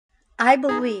I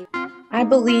believe. I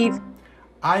believe.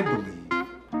 I believe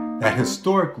that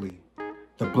historically,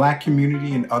 the Black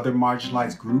community and other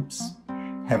marginalized groups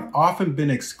have often been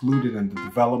excluded in the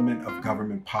development of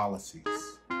government policies.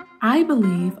 I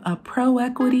believe a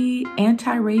pro-equity,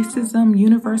 anti-racism,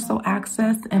 universal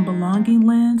access, and belonging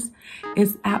lens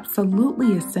is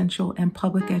absolutely essential in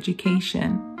public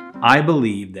education. I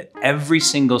believe that every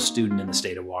single student in the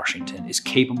state of Washington is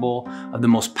capable of the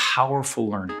most powerful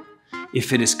learning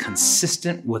if it is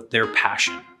consistent with their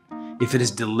passion, if it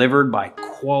is delivered by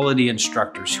quality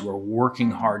instructors who are working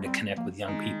hard to connect with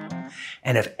young people,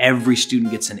 and if every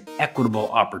student gets an equitable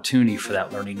opportunity for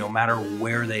that learning, no matter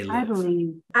where they live. I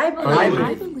believe. I believe.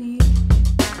 I believe.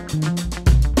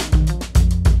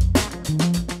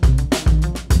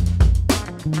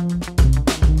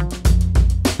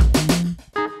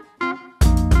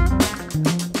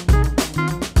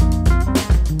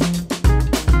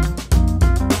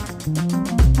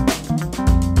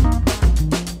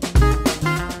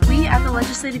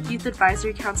 Legislative Youth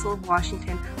Advisory Council of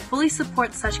Washington fully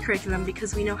supports such curriculum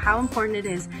because we know how important it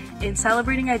is in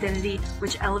celebrating identity,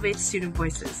 which elevates student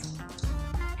voices.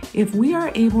 If we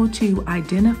are able to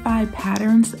identify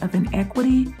patterns of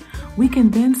inequity, we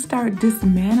can then start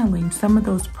dismantling some of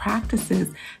those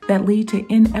practices that lead to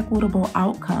inequitable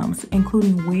outcomes,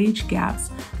 including wage gaps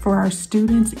for our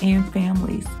students and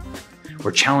families.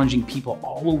 We're challenging people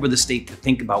all over the state to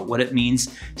think about what it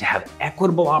means to have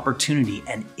equitable opportunity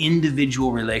and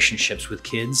individual relationships with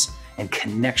kids and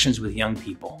connections with young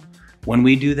people. When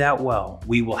we do that well,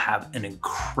 we will have an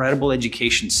incredible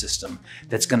education system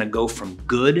that's going to go from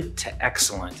good to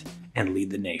excellent and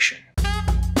lead the nation.